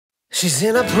She's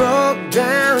in a broke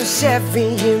down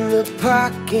Chevy in the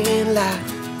parking lot.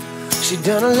 She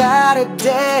done a lot of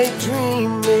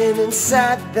daydreaming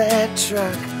inside that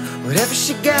truck. Whatever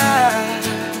she got,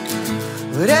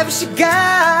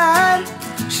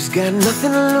 she's got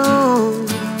nothing to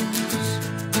lose.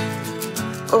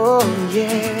 Oh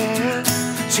yeah.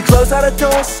 She closed all the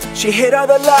doors, she hit all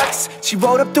the locks. She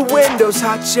rolled up the windows,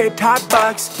 heart-shaped hot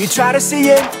box. You try to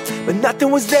see it, but nothing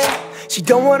was there. She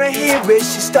don't wanna hear it,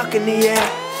 she's stuck in the air.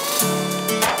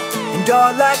 And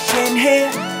all I can hear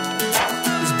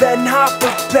is Ben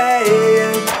Harper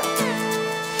playing,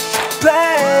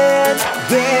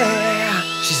 yeah.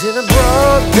 She's in a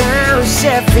broke down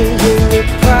Chevy in the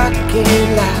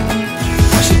parking lot.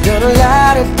 She done a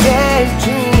lot of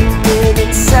daydreaming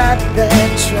inside that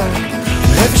truck.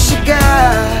 Whatever she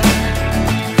got,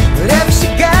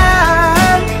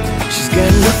 she's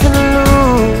got nothing to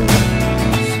lose.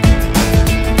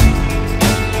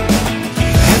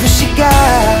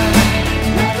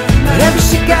 Whatever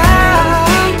she got,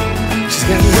 she's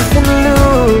got nothing to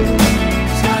lose.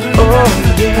 Oh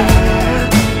yeah.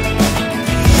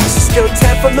 This is still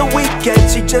 10 from the weekend,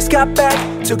 she just got back.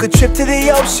 Took a trip to the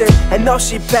ocean, and all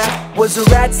she packed was a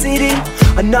rad CD,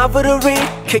 a novel to read.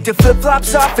 Kicked her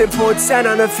flip-flops off and poured sand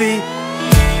on her feet.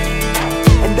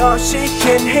 And all she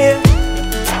can hear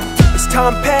is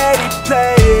Tom Petty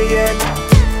playing, yeah.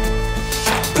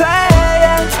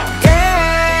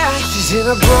 She's in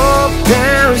a broke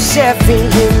down Chevy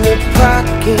in the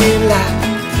parking lot.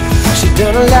 She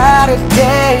done a lot of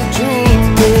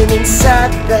daydreaming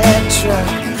inside that truck.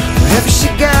 Whatever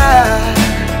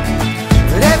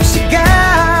she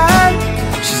got,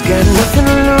 she's got nothing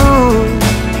to lose.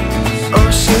 Oh,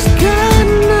 she's got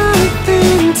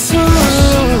nothing to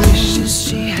lose. Wishes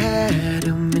she had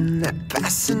him in that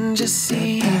passenger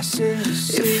seat.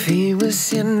 If he was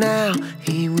here now,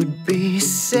 he would be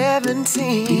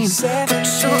 17. So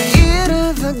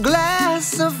into the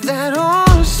glass of that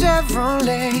old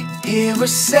Chevrolet. Hear her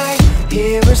say,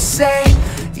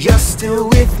 you're still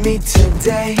with me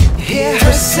today. Hear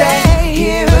her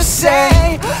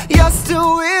say, you're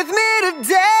still with me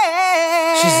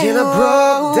today. She's in a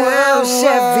broke down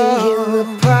Chevy in the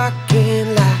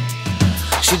parking lot.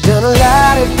 She done a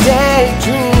lot of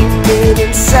daydreaming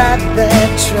inside that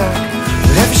truck.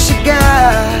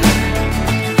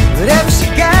 Whatever she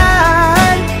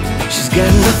got, she's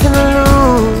got nothing to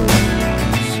lose.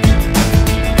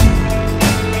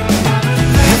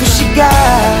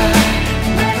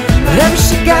 Whatever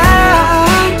she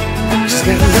got, she's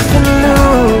got nothing to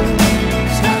lose.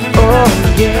 Oh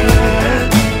yeah.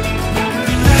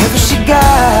 Whatever she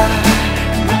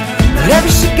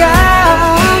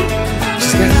got,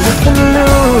 she's got nothing to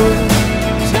lose.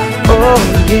 Oh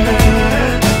yeah.